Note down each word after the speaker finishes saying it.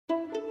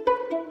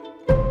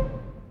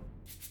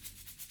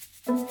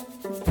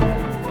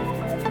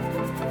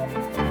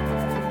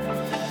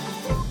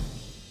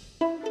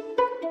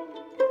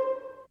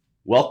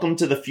Welcome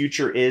to the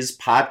Future Is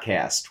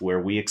podcast, where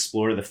we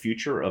explore the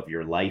future of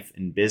your life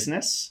and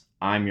business.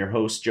 I'm your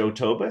host, Joe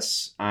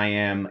Tobus. I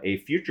am a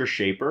future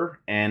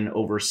shaper and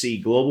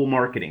oversee global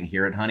marketing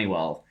here at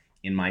Honeywell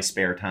in my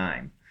spare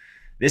time.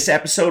 This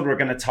episode, we're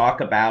going to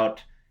talk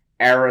about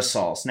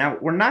aerosols. Now,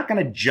 we're not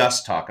going to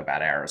just talk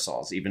about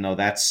aerosols, even though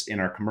that's in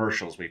our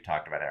commercials, we've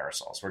talked about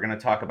aerosols. We're going to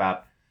talk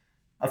about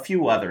a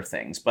few other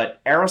things,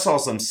 but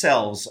aerosols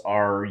themselves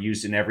are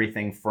used in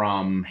everything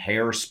from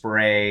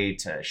hairspray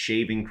to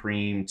shaving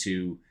cream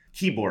to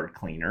keyboard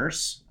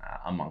cleaners,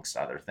 amongst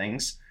other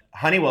things.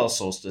 Honeywell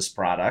Solstice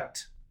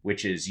product,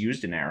 which is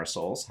used in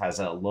aerosols, has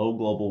a low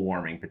global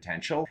warming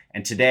potential.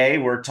 And today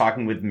we're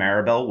talking with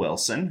Maribel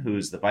Wilson,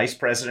 who's the Vice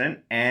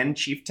President and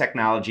Chief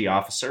Technology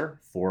Officer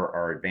for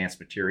our Advanced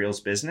Materials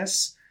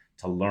business,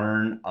 to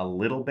learn a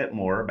little bit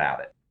more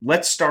about it.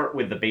 Let's start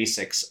with the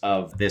basics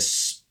of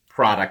this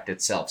product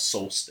itself,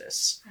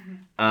 Solstice.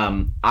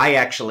 I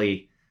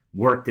actually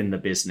worked in the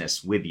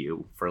business with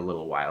you for a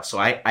little while, so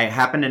I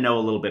happen to know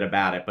a little bit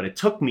about it, but it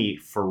took me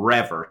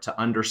forever to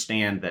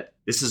understand that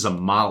this is a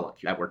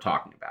molecule that we're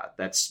talking about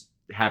that's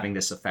having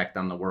this effect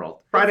on the world.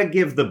 Try to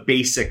give the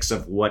basics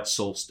of what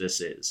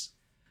Solstice is.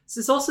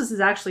 So Solstice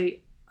is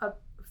actually a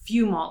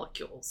few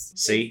molecules.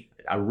 See,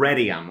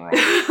 already I'm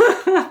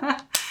wrong.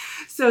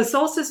 So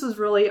Solstice was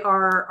really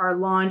our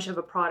launch of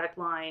a product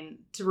line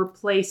to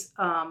replace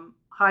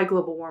high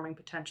global warming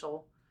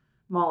potential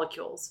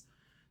molecules.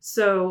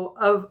 So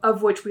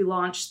of which we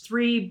launched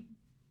 3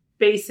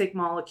 basic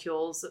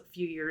molecules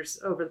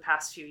over the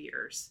past few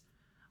years.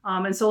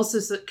 And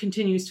Solstice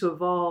continues to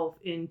evolve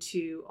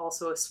into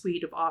also a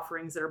suite of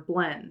offerings that are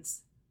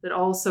blends that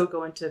also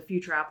go into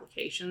future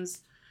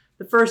applications.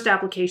 The first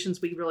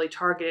applications we really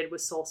targeted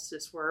with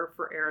Solstice were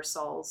for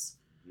aerosols,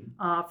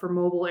 for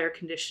mobile air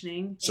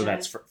conditioning. So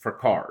that's for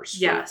cars.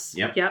 Yes.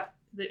 Yep.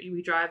 That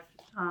we drive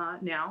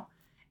now.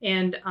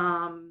 And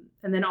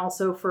then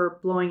also for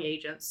blowing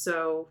agents.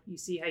 So you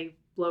see how you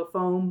blow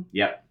foam.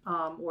 Yep.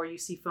 Or you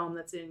see foam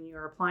that's in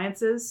your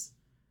appliances.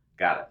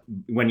 Got it.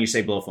 When you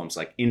say blow foam, it's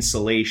like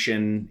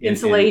insulation. And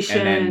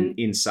then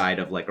inside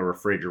of like a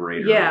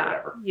refrigerator or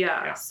whatever.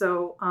 Yeah.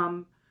 So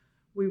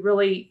we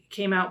really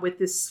came out with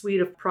this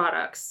suite of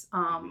products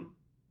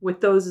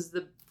with those as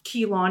the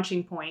key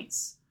launching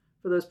points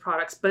for those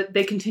products, but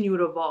they continue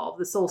to evolve.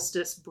 The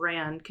Solstice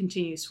brand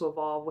continues to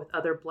evolve with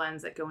other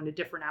blends that go into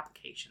different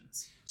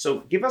applications.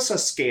 So give us a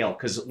scale,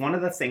 because one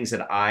of the things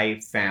that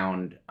I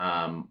found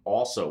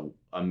also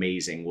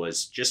amazing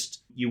was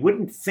just, you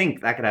wouldn't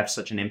think that could have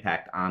such an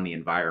impact on the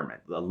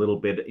environment. A little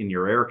bit in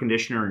your air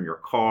conditioner, in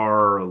your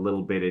car, a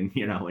little bit in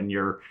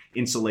your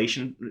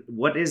insulation.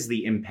 What is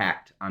the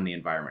impact on the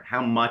environment?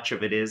 How much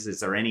of it is? Is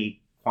there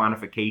any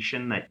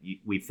quantification that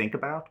we think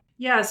about?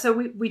 Yeah, so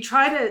we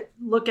try to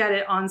look at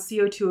it on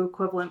CO2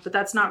 equivalent, but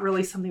that's not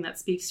really something that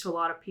speaks to a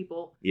lot of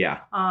people. Yeah.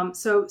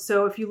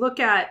 So if you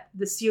look at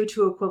the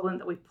CO2 equivalent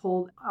that we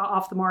pulled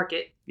off the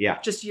market,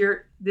 just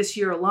this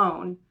year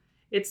alone,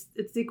 it's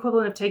the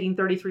equivalent of taking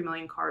 33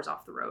 million cars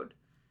off the road.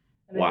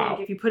 And wow. I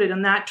think if you put it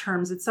in that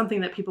terms, it's something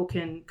that people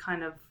can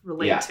kind of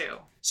relate to.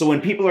 So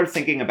when people are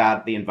thinking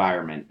about the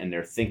environment and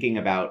they're thinking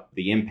about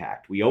the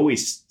impact, we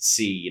always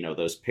see,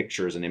 those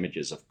pictures and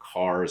images of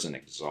cars and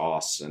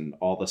exhausts and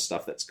all the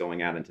stuff that's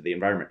going out into the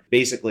environment.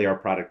 Basically, our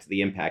product,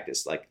 the impact,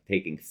 is like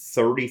taking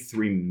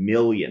 33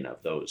 million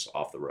of those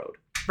off the road.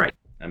 Right.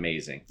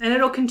 Amazing. And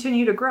it'll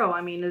continue to grow.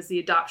 I mean, as the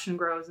adoption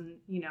grows, and,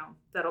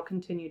 that'll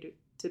continue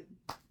to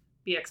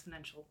be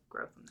exponential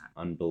growth in that.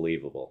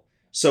 Unbelievable.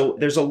 So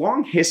there's a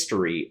long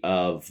history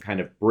of kind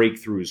of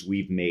breakthroughs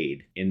we've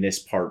made in this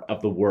part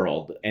of the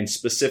world, and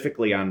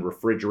specifically on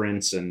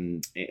refrigerants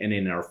and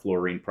in our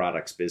fluorine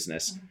products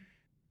business. Mm-hmm.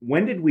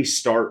 When did we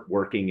start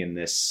working in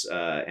this,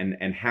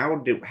 and how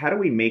do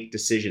we make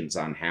decisions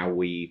on how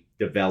we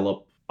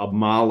develop a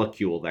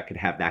molecule that could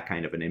have that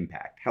kind of an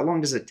impact? How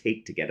long does it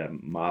take to get a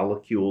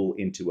molecule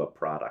into a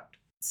product?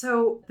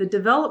 So the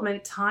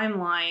development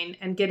timeline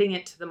and getting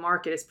it to the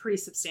market is pretty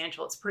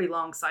substantial. It's a pretty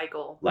long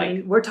cycle.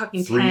 Like we're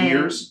talking 3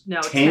 years? No,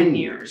 10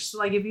 years.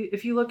 Like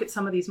if you look at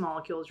some of these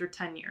molecules, you're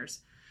 10 years.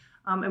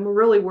 And we're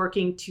really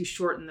working to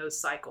shorten those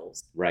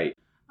cycles. Right.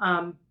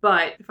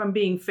 But if I'm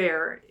being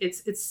fair,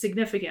 it's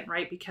significant,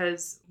 right?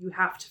 Because you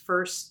have to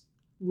first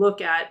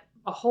look at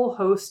a whole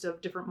host of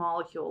different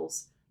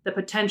molecules that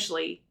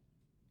potentially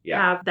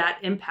have that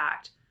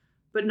impact.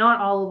 But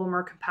not all of them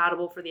are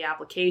compatible for the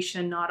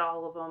application. Not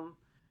all of them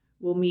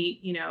will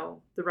meet,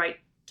 the right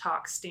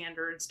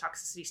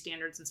toxicity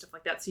standards and stuff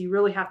like that. So you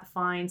really have to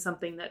find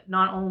something that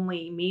not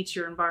only meets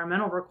your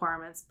environmental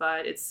requirements,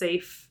 but it's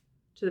safe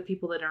to the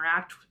people that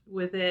interact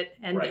with it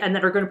and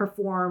that are going to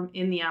perform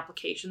in the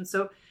application.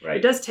 So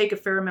it does take a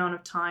fair amount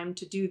of time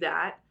to do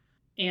that.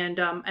 And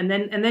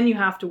then you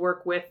have to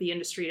work with the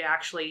industry to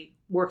actually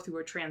work through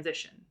a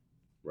transition.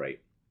 Right.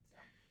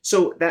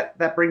 So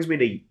that brings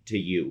me to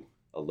you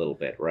a little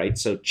bit, right?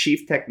 So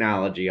Chief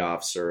Technology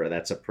Officer,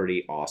 that's a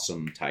pretty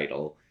awesome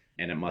title.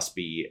 and it must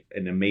be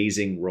an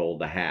amazing role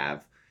to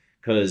have.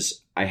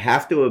 Because I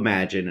have to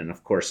imagine, and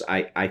of course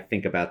I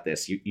think about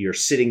this, you're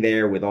sitting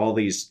there with all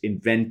these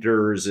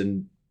inventors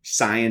and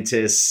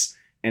scientists,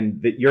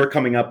 and that you're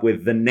coming up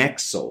with the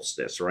next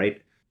Solstice,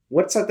 right?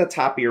 What's at the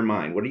top of your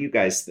mind? What are you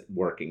guys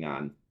working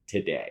on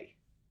today?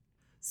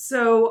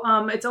 So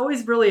it's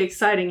always really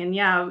exciting. And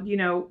yeah,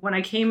 when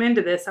I came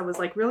into this, I was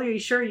like, really, are you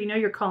sure?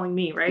 You're calling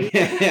me, right?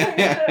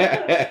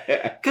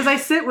 Because I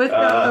sit with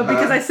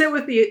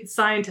the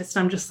scientists,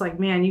 and I'm just like,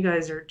 man, you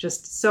guys are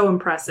just so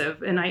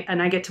impressive. And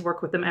I get to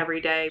work with them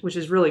every day, which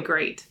is really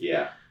great.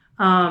 Yeah.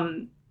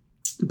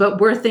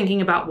 But we're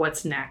thinking about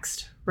what's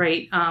next,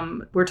 right?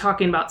 We're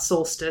talking about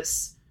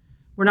Solstice.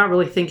 We're not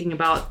really thinking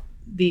about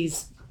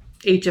these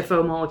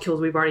HFO molecules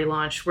we've already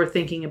launched. We're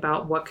thinking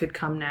about what could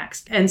come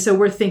next. And so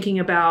we're thinking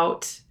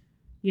about,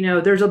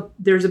 there's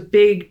a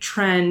big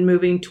trend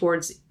moving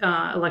towards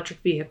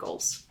electric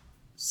vehicles.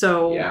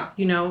 So,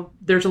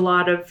 there's a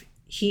lot of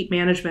heat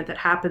management that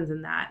happens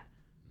in that.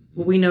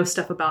 Well, we know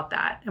stuff about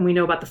that, and we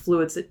know about the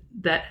fluids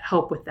that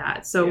help with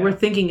that. So we're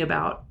thinking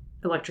about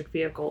electric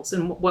vehicles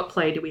and what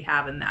play do we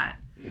have in that.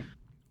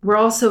 We're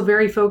also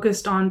very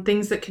focused on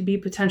things that could be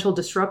potential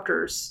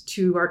disruptors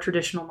to our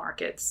traditional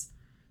markets.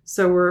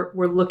 So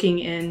we're looking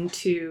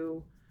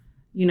into,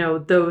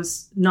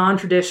 those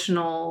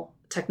non-traditional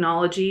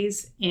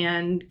technologies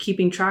and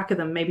keeping track of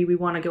them. Maybe we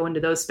want to go into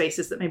those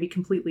spaces that may be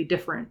completely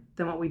different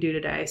than what we do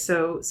today.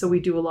 So we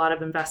do a lot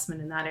of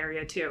investment in that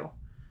area too.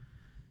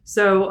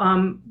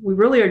 So we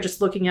really are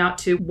just looking out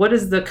to what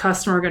is the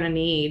customer going to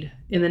need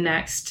in the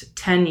next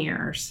 10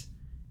 years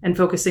and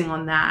focusing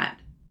on that.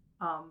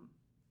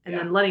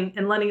 Then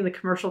letting the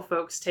commercial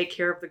folks take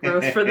care of the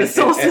growth for the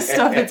Solstice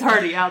stuff that's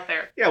already out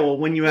there. Yeah, well,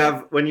 when you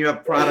have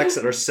products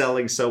that are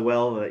selling so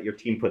well that your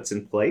team puts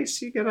in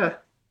place, you gotta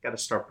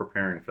start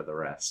preparing for the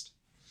rest.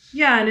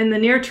 Yeah, and in the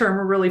near term,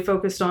 we're really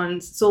focused on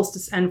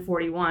Solstice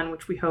N41,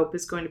 which we hope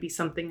is going to be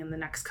something in the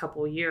next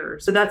couple of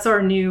years. So that's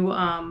our new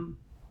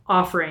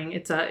offering.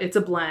 It's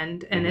a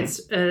blend, and it's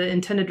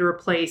intended to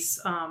replace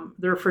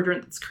the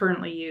refrigerant that's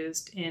currently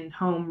used in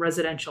home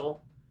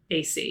residential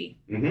AC.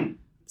 Mm-hmm.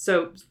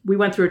 So we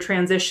went through a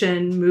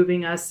transition,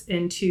 moving us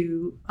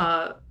into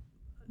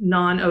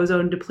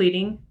non-ozone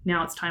depleting.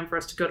 Now it's time for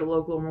us to go to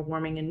low global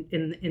warming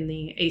in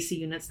the AC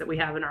units that we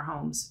have in our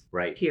homes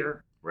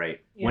here. Right.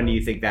 When do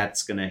you think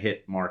that's going to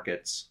hit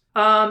markets?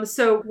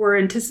 So we're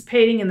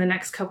anticipating in the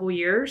next couple of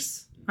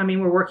years. I mean,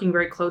 we're working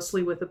very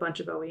closely with a bunch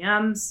of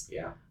OEMs.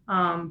 Yeah.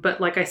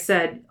 But like I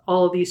said,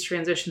 all of these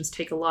transitions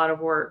take a lot of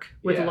work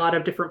with a lot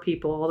of different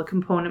people, all the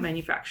component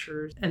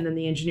manufacturers, and then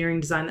the engineering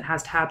design that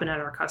has to happen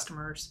at our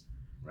customers.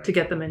 Right. To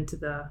get them into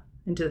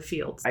the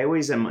fields. I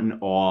always am in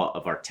awe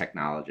of our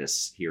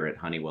technologists here at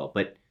Honeywell,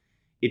 but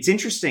it's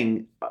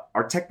interesting.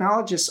 Our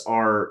technologists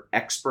are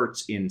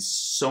experts in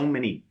so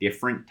many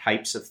different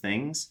types of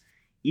things.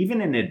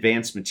 Even in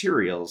advanced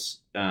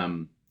materials,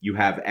 you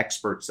have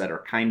experts that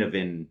are kind of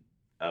in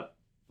a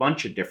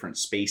bunch of different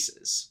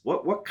spaces.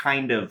 What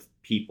kind of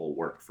people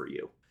work for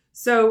you?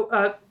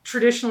 So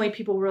traditionally,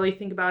 people really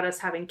think about us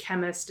having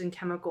chemists and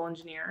chemical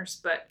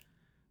engineers, but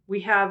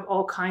we have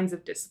all kinds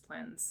of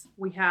disciplines.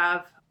 We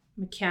have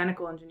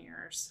mechanical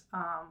engineers.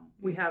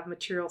 We have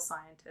material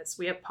scientists.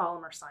 We have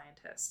polymer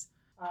scientists.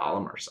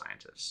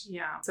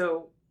 Yeah.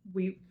 So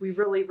we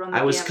really run the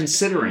I was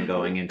considering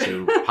going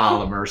into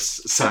polymer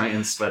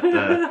science, but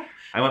I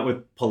went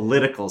with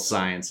political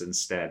science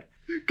instead.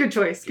 Good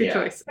choice. Good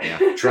choice.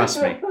 Yeah,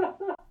 trust me.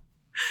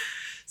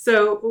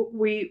 So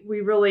we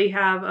really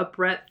have a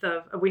breadth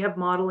of, we have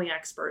modeling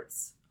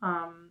experts.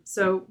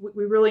 So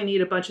we really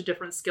need a bunch of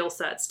different skill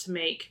sets to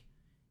make,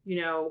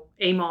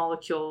 a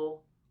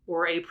molecule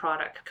or a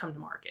product come to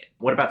market.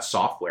 What about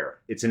software?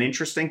 It's an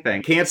interesting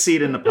thing. Can't see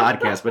it in the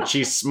podcast, but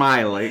she's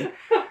smiling.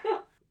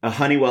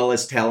 Honeywell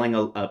is telling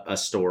a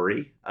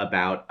story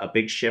about a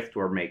big shift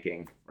we're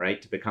making,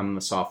 right, to become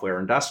the software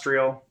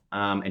industrial,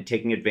 and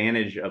taking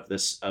advantage of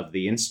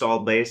the install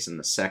base and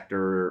the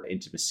sector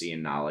intimacy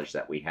and knowledge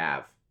that we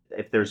have.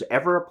 If there's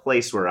ever a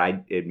place where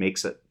it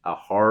makes a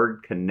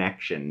hard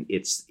connection,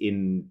 it's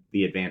in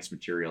the advanced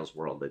materials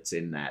world. It's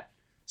in that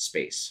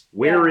space.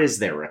 Where is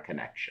there a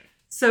connection?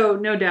 So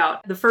no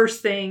doubt. The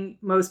first thing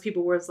most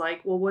people was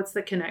like, well, what's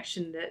the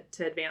connection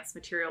to advanced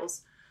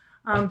materials?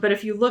 But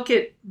if you look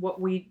at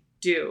what we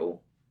do,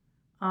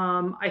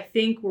 I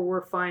think where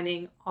we're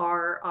finding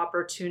our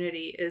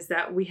opportunity is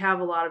that we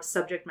have a lot of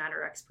subject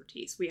matter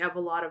expertise. We have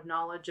a lot of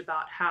knowledge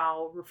about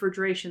how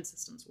refrigeration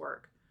systems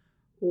work,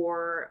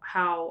 or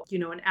how,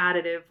 an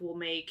additive will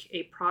make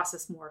a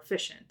process more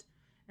efficient.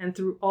 And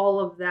through all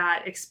of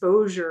that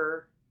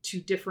exposure to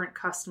different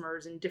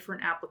customers and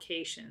different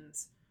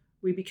applications,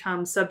 we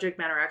become subject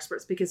matter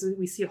experts because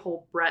we see a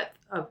whole breadth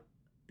of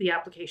the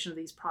application of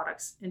these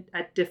products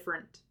at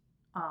different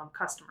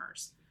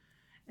customers.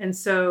 And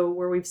so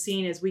where we've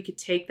seen is we could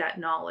take that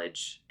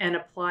knowledge and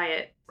apply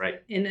it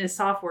in a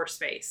software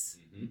space.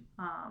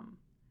 Mm-hmm.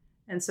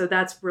 And so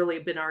that's really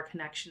been our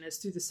connection, is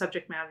through the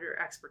subject matter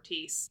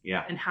expertise.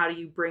 Yeah. And how do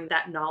you bring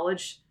that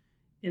knowledge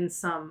in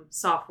some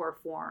software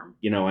form.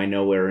 I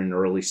know we're in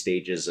early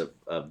stages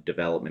of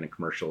development and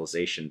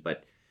commercialization,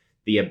 but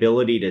the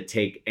ability to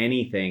take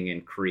anything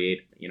and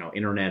create,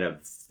 Internet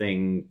of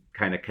Thing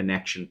kind of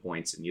connection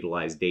points and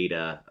utilize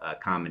data,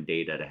 common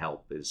data to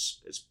help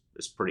is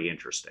pretty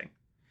interesting.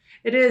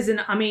 It is.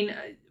 And I mean,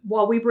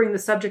 while we bring the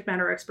subject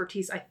matter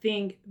expertise, I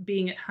think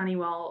being at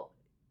Honeywell,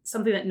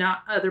 something that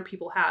not other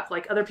people have,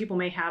 like other people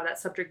may have that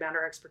subject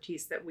matter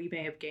expertise that we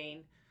may have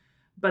gained.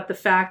 But the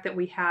fact that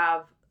we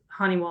have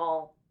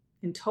Honeywell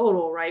in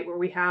total, right, where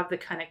we have the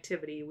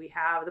connectivity, we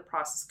have the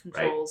process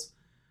controls, right.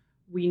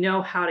 We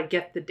know how to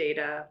get the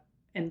data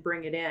and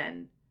bring it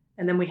in.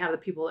 And then we have the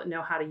people that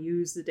know how to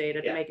use the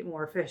data to make it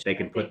more efficient. They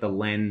can put the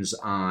lens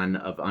on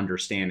of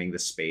understanding the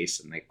space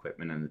and the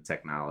equipment and the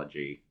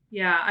technology.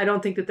 Yeah, I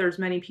don't think that there's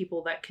many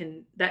people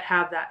that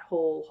have that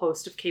whole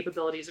host of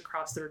capabilities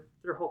across their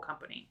whole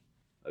company.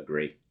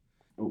 Agree.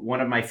 One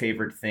of my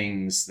favorite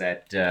things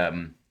that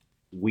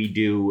we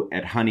do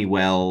at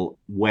Honeywell,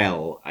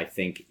 I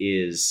think,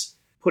 is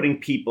putting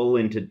people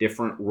into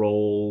different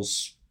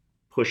roles,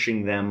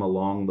 pushing them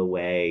along the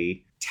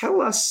way.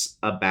 Tell us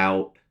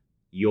about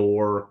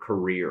your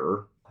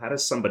career. How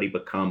does somebody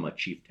become a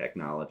chief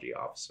technology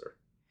officer?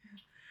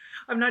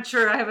 I'm not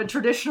sure I have a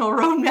traditional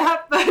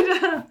roadmap,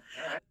 but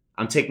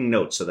I'm taking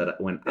notes so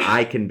that when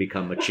I can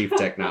become a chief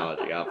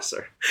technology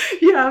officer.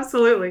 Yeah,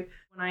 absolutely.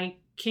 When I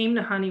came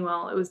to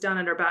Honeywell, it was down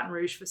at our Baton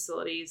Rouge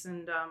facilities,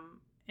 and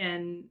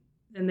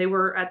they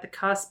were at the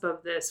cusp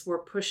of this. We're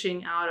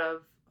pushing out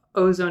of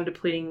ozone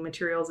depleting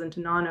materials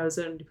into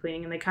non-ozone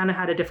depleting, and they kind of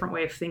had a different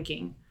way of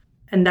thinking.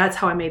 And that's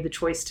how I made the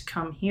choice to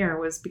come here,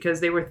 was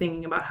because they were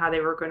thinking about how they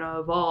were going to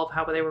evolve,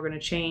 how they were going to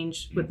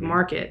change with the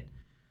market.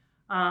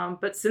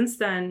 But since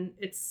then,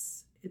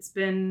 it's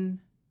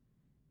been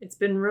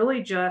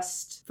really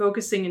just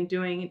focusing and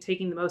doing and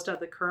taking the most out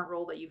of the current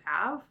role that you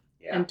have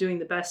and doing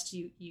the best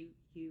you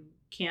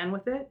can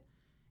with it.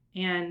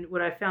 And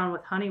what I found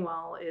with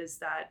Honeywell is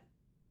that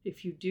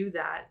if you do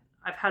that,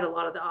 I've had a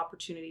lot of the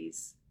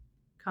opportunities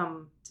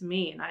come to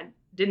me, and I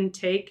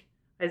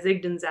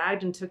zigged and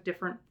zagged and took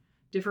different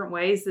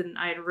ways than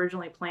I had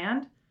originally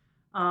planned.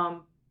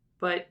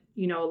 But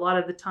a lot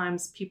of the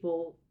times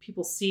people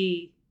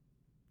see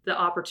the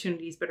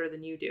opportunities better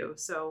than you do.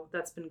 So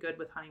that's been good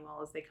with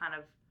Honeywell, is they kind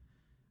of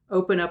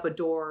open up a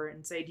door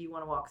and say, do you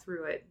want to walk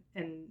through it?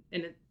 And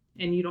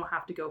you don't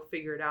have to go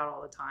figure it out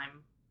all the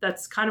time.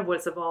 That's kind of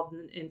what's evolved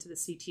into the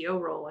CTO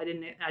role. I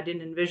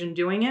didn't envision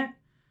doing it,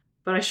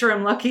 but I sure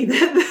am lucky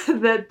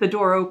that the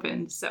door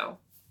opened. So.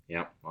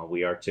 Yeah, well,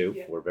 we are too.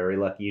 Yeah. We're very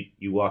lucky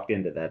you walked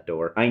into that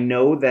door. I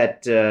know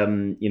that,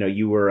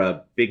 you were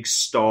a big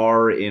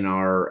star in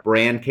our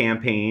brand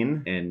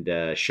campaign and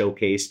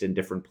showcased in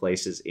different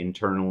places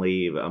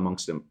internally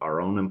amongst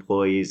our own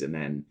employees and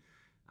then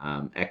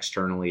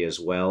externally as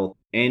well.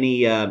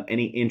 Any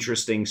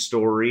interesting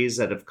stories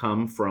that have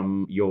come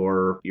from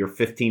your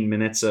 15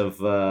 minutes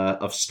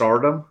of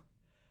stardom?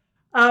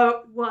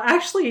 Well,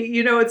 actually,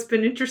 it's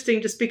been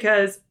interesting just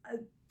because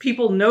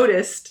people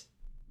noticed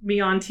me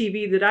on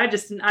TV that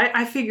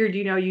I figured,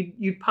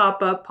 you'd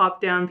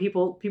pop down.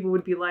 People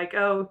would be like,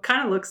 oh,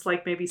 kind of looks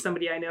like maybe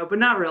somebody I know, but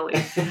not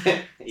really.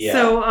 Yeah.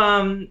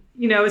 So,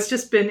 it's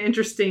just been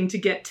interesting to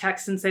get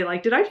texts and say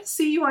like, did I just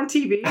see you on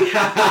TV?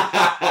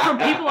 From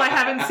people I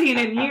haven't seen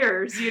in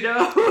years,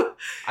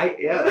 I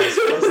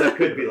suppose that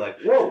could be like,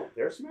 whoa,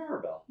 there's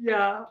Maribel.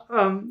 Yeah.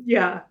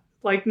 Yeah.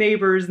 Like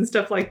neighbors and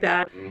stuff like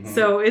that. Mm-hmm.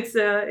 So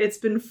it's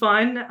been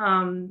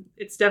fun.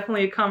 It's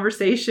definitely a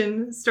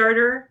conversation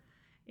starter.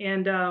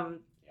 And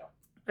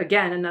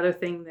again, another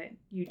thing that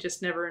you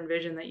just never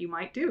envisioned that you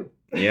might do.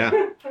 Yeah.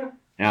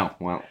 No,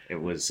 well,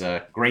 it was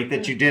great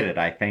that you did it.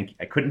 I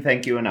couldn't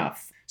thank you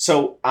enough.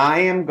 So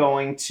I am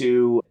going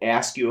to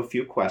ask you a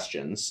few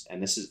questions,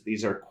 and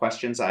these are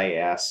questions I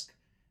ask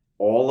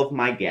all of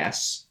my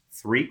guests.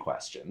 3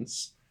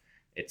 questions.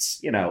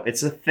 It's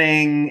a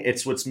thing.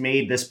 It's what's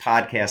made this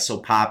podcast so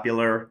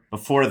popular.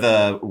 Before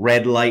the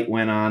red light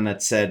went on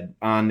that said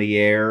on the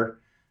air,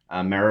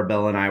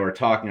 Maribel and I were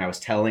talking. I was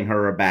telling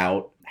her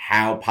about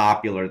how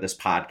popular this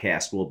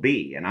podcast will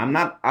be, and I'm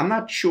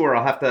not sure.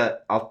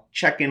 I'll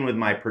check in with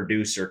my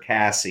producer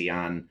Cassie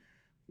on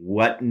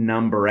what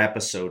number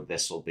episode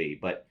this will be.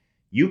 But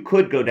you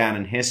could go down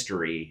in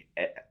history.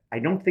 I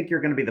don't think you're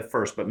going to be the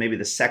first, but maybe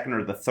the second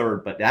or the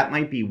third. But that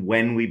might be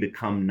when we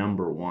become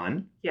number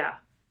 1. Yeah,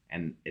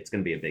 and it's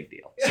going to be a big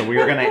deal. So we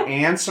are going to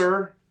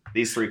answer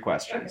these 3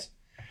 questions.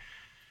 Okay.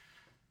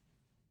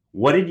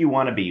 What did you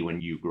want to be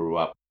when you grew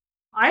up?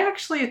 I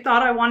actually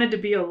thought I wanted to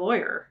be a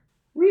lawyer.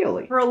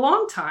 Really? For a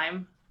long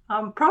time.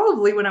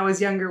 Probably when I was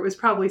younger, it was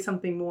probably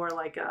something more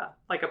like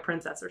a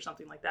princess or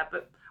something like that.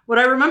 But what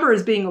I remember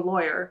is being a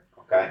lawyer.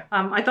 Okay.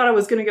 I thought I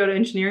was going to go to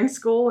engineering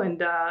school and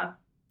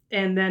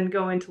then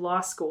go into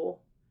law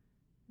school.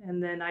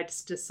 And then I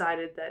just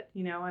decided that,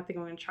 I think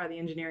I'm going to try the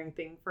engineering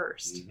thing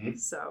first. Mm-hmm.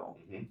 So.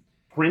 Mm-hmm.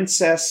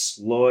 Princess,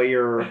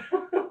 lawyer,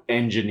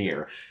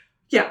 engineer.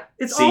 Yeah,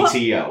 it's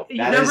CTO. All,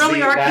 there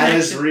really are connections. That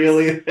is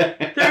really...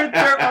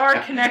 there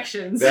are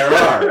connections. There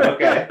are,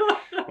 okay.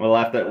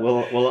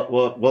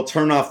 We'll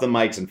turn off the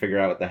mics and figure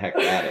out what the heck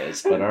that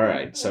is. But all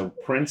right. So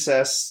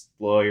princess,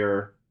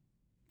 lawyer,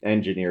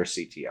 engineer,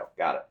 CTO.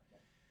 Got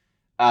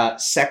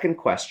it. Second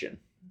question.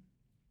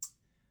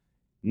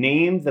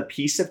 Name the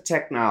piece of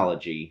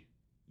technology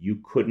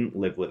you couldn't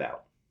live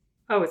without.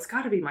 Oh, it's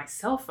got to be my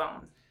cell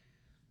phone.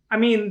 I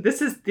mean,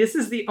 this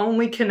is the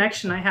only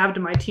connection I have to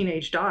my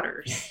teenage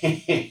daughters.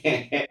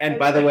 And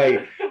by the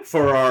way,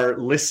 for our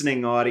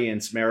listening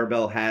audience,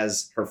 Maribel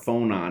has her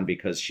phone on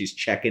because she's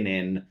checking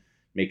in,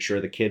 make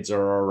sure the kids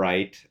are all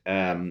right.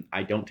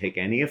 I don't take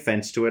any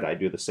offense to it. I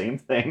do the same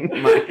thing.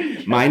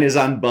 Mine is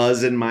on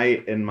buzz in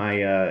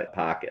my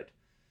pocket.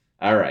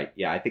 All right.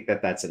 Yeah, I think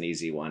that's an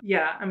easy one.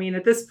 Yeah, I mean,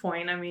 at this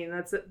point,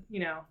 that's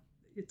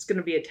it's going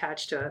to be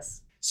attached to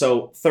us.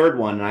 So third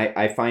one,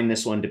 I find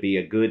this one to be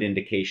a good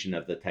indication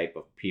of the type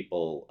of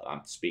people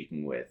I'm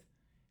speaking with.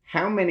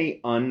 How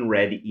many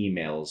unread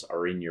emails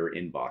are in your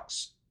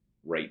inbox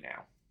right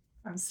now?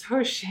 I'm so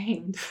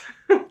ashamed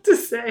to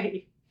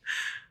say.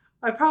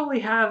 I probably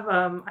have,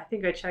 I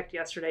think I checked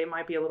yesterday, it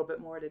might be a little bit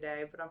more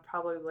today, but I'm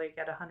probably like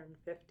at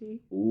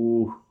 150.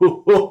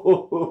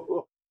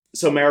 Ooh.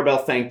 So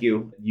Maribel, thank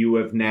you. You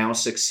have now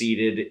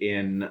succeeded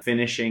in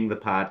finishing the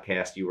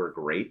podcast. You were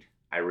great.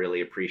 I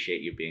really appreciate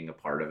you being a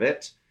part of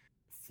it.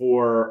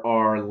 For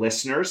our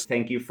listeners,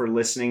 thank you for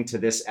listening to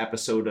this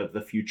episode of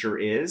The Future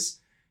Is.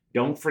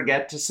 Don't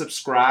forget to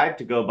subscribe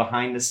to go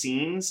behind the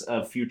scenes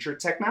of future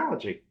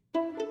technology.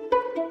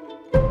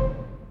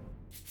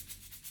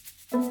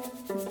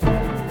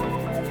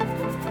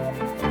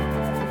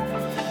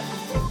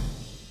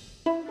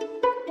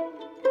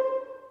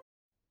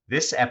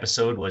 This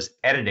episode was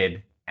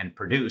edited and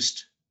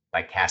produced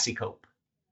by Cassie Cope.